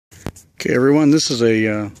Okay, everyone, this is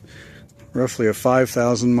a roughly a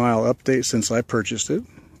 5,000 mile update since I purchased it.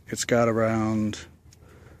 It's got around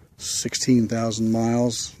 16,000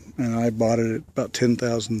 miles, and I bought it at about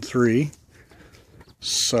 10,003.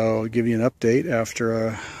 So I'll give you an update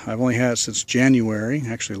after I've only had it since January,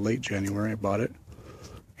 actually late January I bought it,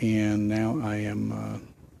 and now I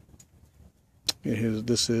am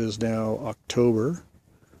this is now October.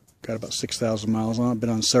 Got about 6,000 miles on it.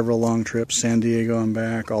 Been on several long trips, San Diego and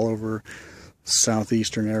back, all over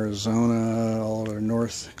southeastern Arizona, all over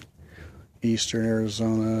northeastern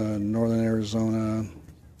Arizona, northern Arizona,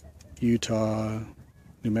 Utah,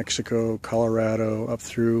 New Mexico, Colorado, up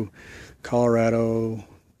through Colorado,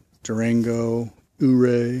 Durango,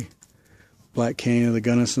 Ouray, Black Canyon of the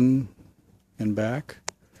Gunnison, and back.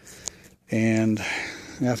 And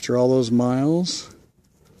after all those miles,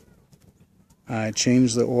 I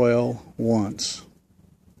changed the oil once,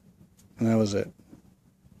 and that was it.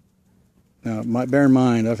 Now, bear in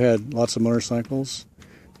mind, I've had lots of motorcycles.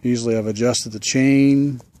 Usually I've adjusted the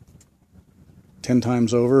chain 10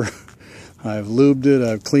 times over. I've lubed it,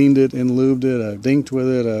 I've cleaned it and lubed it, I've dinked with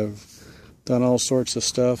it, I've done all sorts of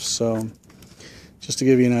stuff. So, just to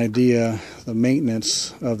give you an idea, the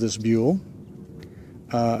maintenance of this Buell.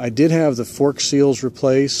 I did have the fork seals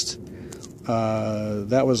replaced.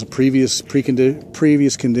 That was a previous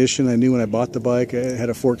condition. I knew when I bought the bike it had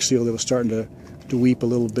a fork seal that was starting to weep a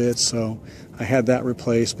little bit, so I had that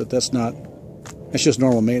replaced. But that's just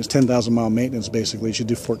normal maintenance, 10,000 mile maintenance basically. You should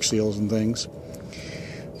do fork seals and things.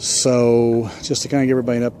 So just to kind of give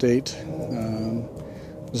everybody an update,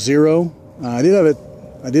 zero. I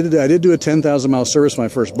did do a 10,000 mile service when I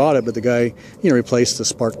first bought it, but the guy replaced the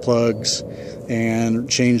spark plugs and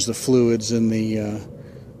changed the fluids in the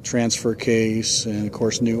transfer case, and of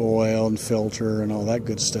course new oil and filter and all that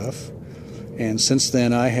good stuff. And since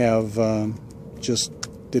then I have just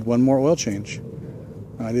did one more oil change.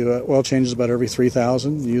 I do oil changes about every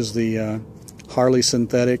 3,000. Use the Harley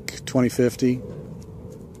synthetic 2050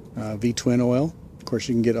 V-twin oil. Of course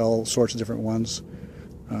you can get all sorts of different ones,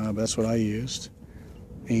 but that's what I used.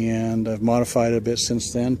 And I've modified it a bit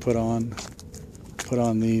since then. Put on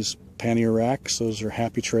these pannier racks. Those are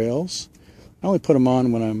Happy Trails. I only put them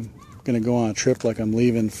on when I'm going to go on a trip, like I'm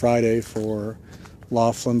leaving Friday for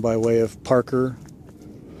Laughlin by way of Parker,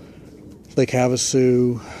 Lake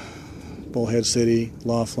Havasu, Bullhead City,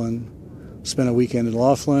 Laughlin. Spend a weekend in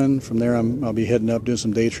Laughlin. From there I'll be heading up, doing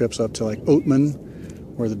some day trips up to like Oatman,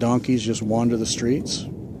 where the donkeys just wander the streets.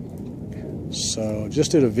 So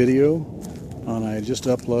just did a video I just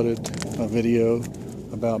uploaded a video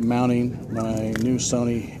about mounting my new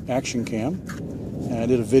Sony Action Cam. And I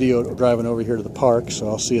did a video driving over here to the park, so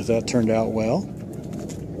I'll see if that turned out well.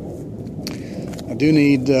 I do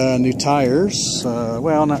need new tires.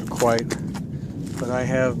 Well, not quite, but I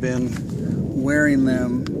have been wearing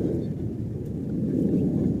them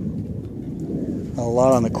a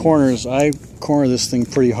lot on the corners. I corner this thing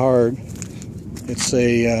pretty hard. It's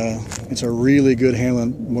a really good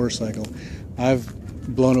handling motorcycle. I've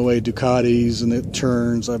blown away Ducatis and it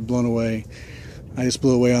turns. I just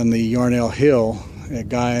blew away on the Yarnell Hill a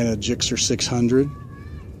guy in a Gixxer 600.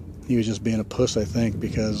 He was just being a puss, I think,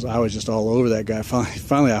 because I was just all over that guy.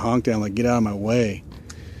 Finally I honked at him, like, get out of my way.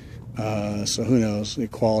 So who knows, the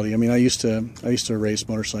quality. I mean, I used to race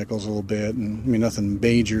motorcycles a little bit, and I mean nothing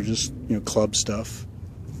major, just club stuff.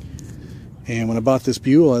 And when I bought this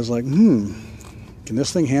Buell, I was like, can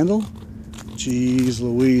this thing handle? Jeez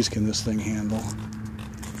Louise, can this thing handle?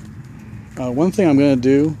 One thing I'm going to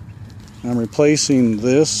do, I'm replacing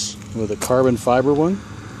this with a carbon fiber one,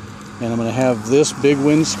 and I'm going to have this big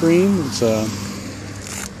windscreen. It's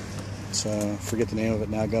forget the name of it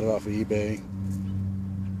now. I got it off of eBay.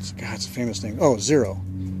 It's a famous name. Oh, Zero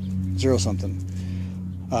something.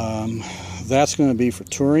 That's going to be for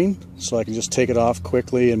touring, so I can just take it off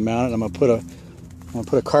quickly and mount it. I'm going to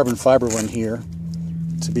put a carbon fiber one here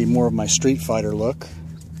to be more of my Street Fighter look.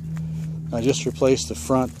 I just replaced the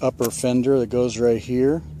front upper fender that goes right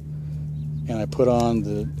here, and I put on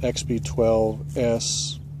the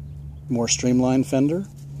Xb12S more streamlined fender.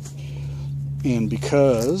 And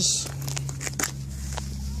because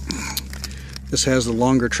this has the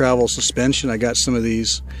longer travel suspension, I got some of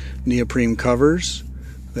these neoprene covers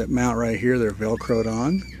that mount right here. They're velcroed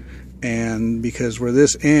on, and because where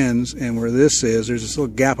this ends and where this is, there's this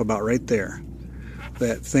little gap about right there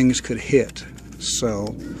that things could hit.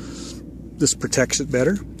 So this protects it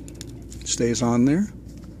better, stays on there.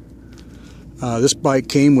 This bike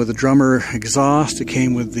came with a drummer exhaust. It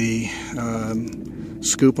came with the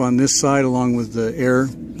scoop on this side, along with the air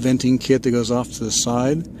venting kit that goes off to the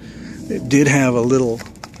side. It did have a little,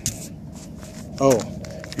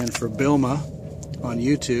 And for Bilma on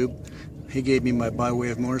YouTube, he gave me my By Way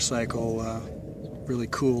of Motorcycle really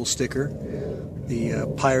cool sticker.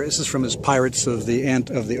 The pirate. This is from his Pirates of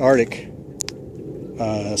the Arctic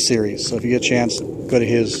series. So if you get a chance, go to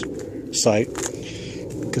his site.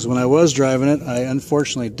 Because when I was driving it, I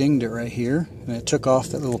unfortunately dinged it right here, and it took off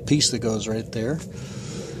that little piece that goes right there.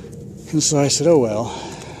 And so I said, oh well.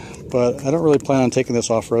 But I don't really plan on taking this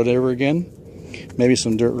off-road ever again. Maybe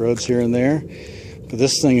some dirt roads here and there. But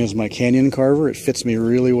this thing is my canyon carver. It fits me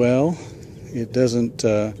really well. It doesn't,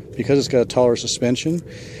 because it's got a taller suspension,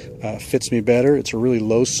 fits me better. It's a really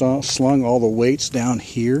low slung. All the weight's down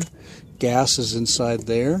here. Gas is inside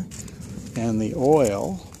there. And the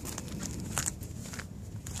oil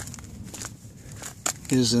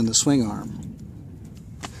is in the swing arm.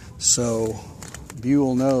 So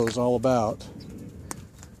Buell knows all about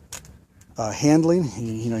handling.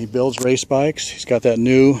 He builds race bikes. He's got that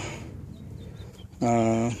new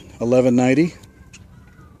 1190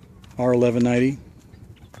 R1190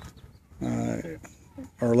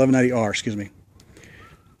 or 1190R, excuse me,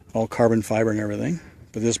 all carbon fiber and everything.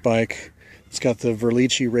 But this bike, it's got the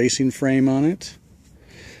Verlice racing frame on it.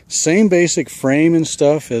 Same basic frame and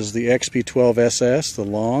stuff as the Xb12SS, the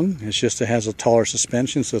long. It's just it has a taller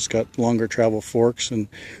suspension, so it's got longer travel forks and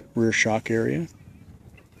rear shock area.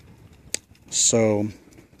 So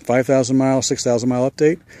 5,000 mile, 6,000 mile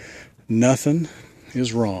update, nothing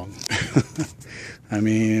is wrong. I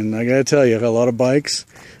mean, I gotta tell you, I've got a lot of bikes.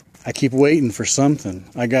 I keep waiting for something.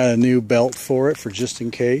 I got a new belt for it, for just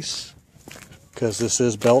in case, because this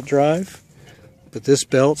is belt drive. But this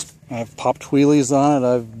belt, I've popped wheelies on it,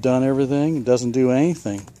 I've done everything. It doesn't do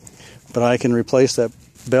anything. But I can replace that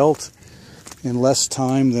belt in less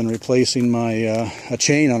time than replacing my a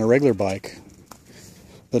chain on a regular bike.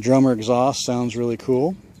 The drummer exhaust sounds really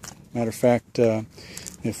cool. Matter of fact,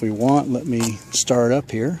 if we want, let me start up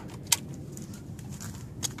here.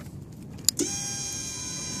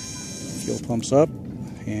 Fuel pumps up,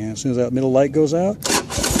 and as soon as that middle light goes out,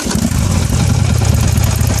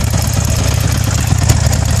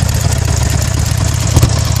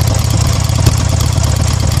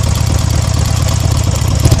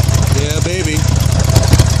 yeah, baby.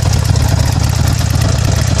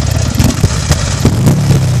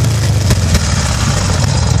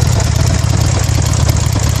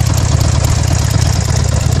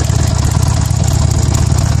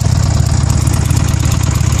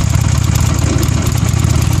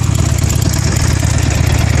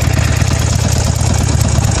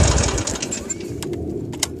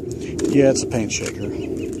 Yeah, it's a paint shaker.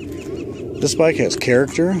 This bike has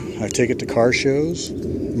character. I take it to car shows.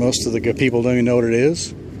 Most of the good people don't even know what it is.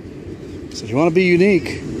 So if you want to be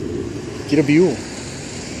unique, get a Buell.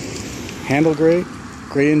 Handle great,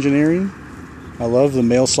 great engineering. I love the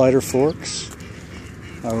mail slider forks.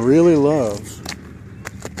 I really love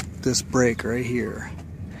this brake right here,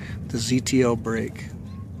 the ZTL brake.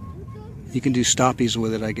 You can do stoppies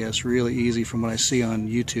with it, I guess, really easy from what I see on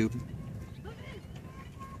YouTube.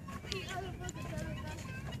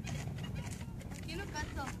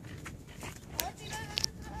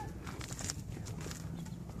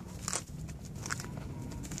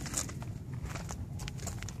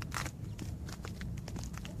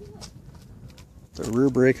 The rear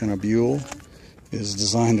brake on a Buell is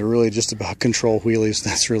designed to really just about control wheelies.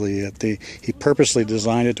 That's really it. He purposely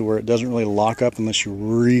designed it to where it doesn't really lock up unless you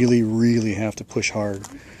really, really have to push hard.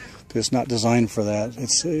 It's not designed for that.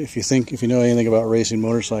 It's if you know anything about racing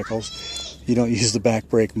motorcycles, you don't use the back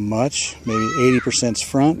brake much. Maybe 80%'s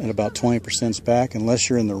front and about 20%'s back, unless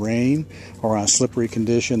you're in the rain or on a slippery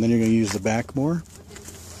condition. Then you're going to use the back more.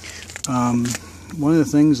 One of the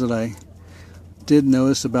things that I did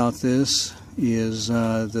notice about this is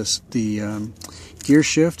the gear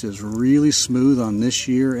shift is really smooth on this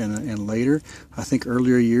year and later. I think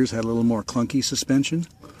earlier years had a little more clunky suspension,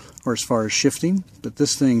 or as far as shifting, but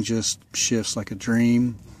this thing just shifts like a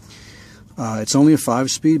dream. It's only a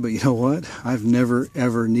 5-speed, but you know what? I've never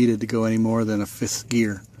ever needed to go any more than a 5th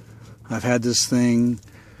gear. I've had this thing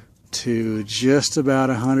to just about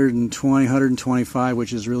 120, 125,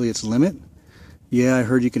 which is really its limit. Yeah, I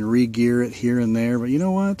heard you can re-gear it here and there, but you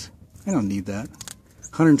know what? I don't need that.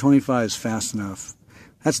 125 is fast enough.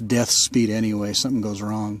 That's death speed anyway. Something goes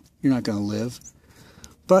wrong, you're not going to live.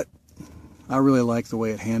 But I really like the way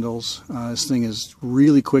it handles. This thing is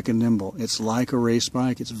really quick and nimble. It's like a race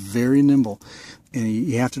bike. It's very nimble. And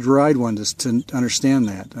you have to ride one to understand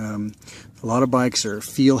that. A lot of bikes are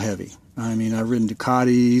feel heavy. I mean, I've ridden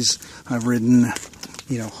Ducatis. I've ridden,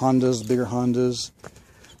 Hondas, bigger Hondas.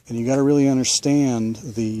 And you got to really understand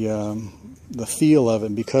the feel of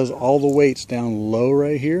it, because all the weight's down low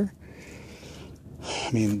right here.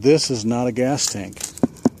 I mean, this is not a gas tank.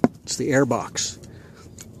 It's the air box.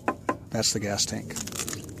 That's the gas tank.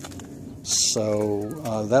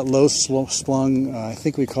 So that low sprung, I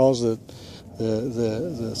think we calls it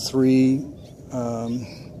the three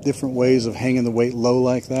different ways of hanging the weight low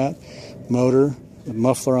like that. Motor, the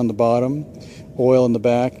muffler on the bottom, oil in the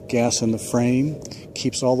back, gas in the frame,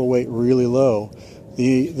 keeps all the weight really low.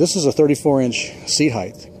 This is a 34-inch seat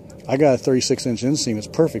height. I got a 36-inch inseam. It's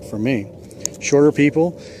perfect for me. Shorter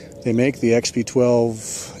people, they make the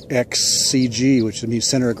Xb12X CG, which means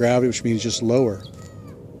center of gravity, which means just lower.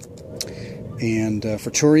 And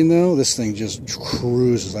for touring though, this thing just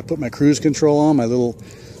cruises. I put my cruise control on, I have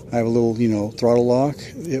a little, you know, throttle lock.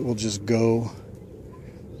 It will just go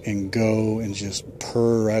and just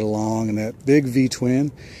purr right along. And that big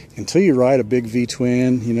V-twin, until you ride a big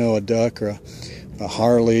V-twin, you know, a Duck or a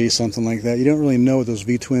Harley, something like that, you don't really know what those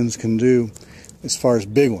V-twins can do as far as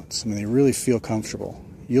big ones. I mean, they really feel comfortable.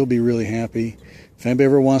 You'll be really happy. If anybody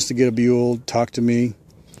ever wants to get a Buell, talk to me.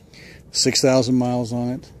 6,000 miles on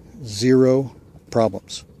it. 0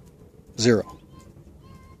 problems. 0.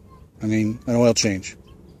 I mean, an oil change.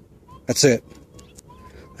 That's it.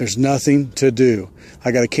 There's nothing to do.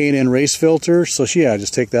 I got a K&N race filter, so yeah,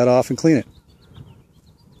 just take that off and clean it.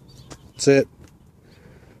 That's it.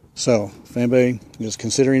 So, if anybody is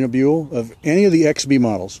considering a Buell of any of the XB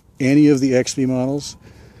models,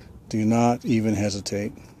 do not even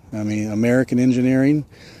hesitate. I mean, American engineering,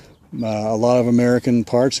 a lot of American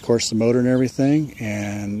parts, of course, the motor and everything,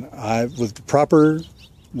 and with proper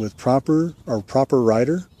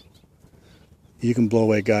rider, you can blow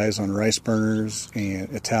away guys on rice burners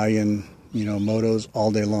and Italian, you know, motos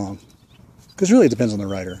all day long. Because really it depends on the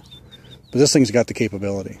rider. But this thing's got the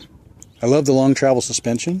capability. I love the long travel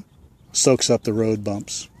suspension. Soaks up the road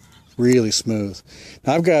bumps. Really smooth.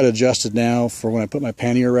 Now I've got it adjusted now for when I put my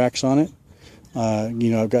pannier racks on it. You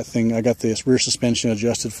know, I got this rear suspension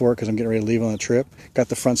adjusted for it because I'm getting ready to leave on a trip. Got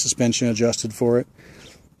the front suspension adjusted for it.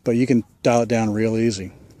 But you can dial it down real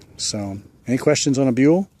easy. So, any questions on a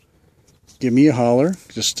Buell? Give me a holler.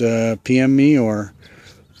 Just PM me or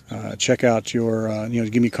check out your, you know,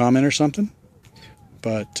 give me a comment or something.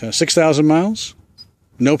 But 6,000 miles,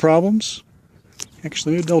 no problems.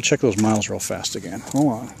 Actually, maybe I'll check those miles real fast again.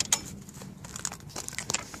 Hold on.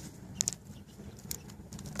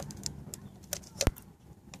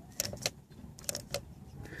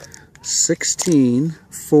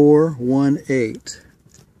 $16,418.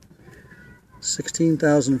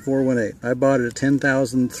 16,418. I bought it at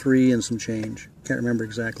 10,003 and some change. Can't remember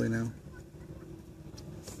exactly now.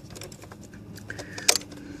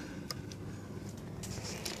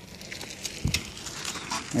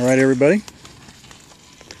 All right, everybody.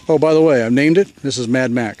 Oh, by the way, I've named it. This is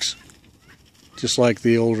Mad Max. Just like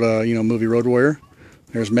the old, you know, movie Road Warrior.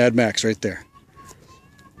 There's Mad Max right there.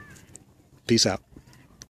 Peace out.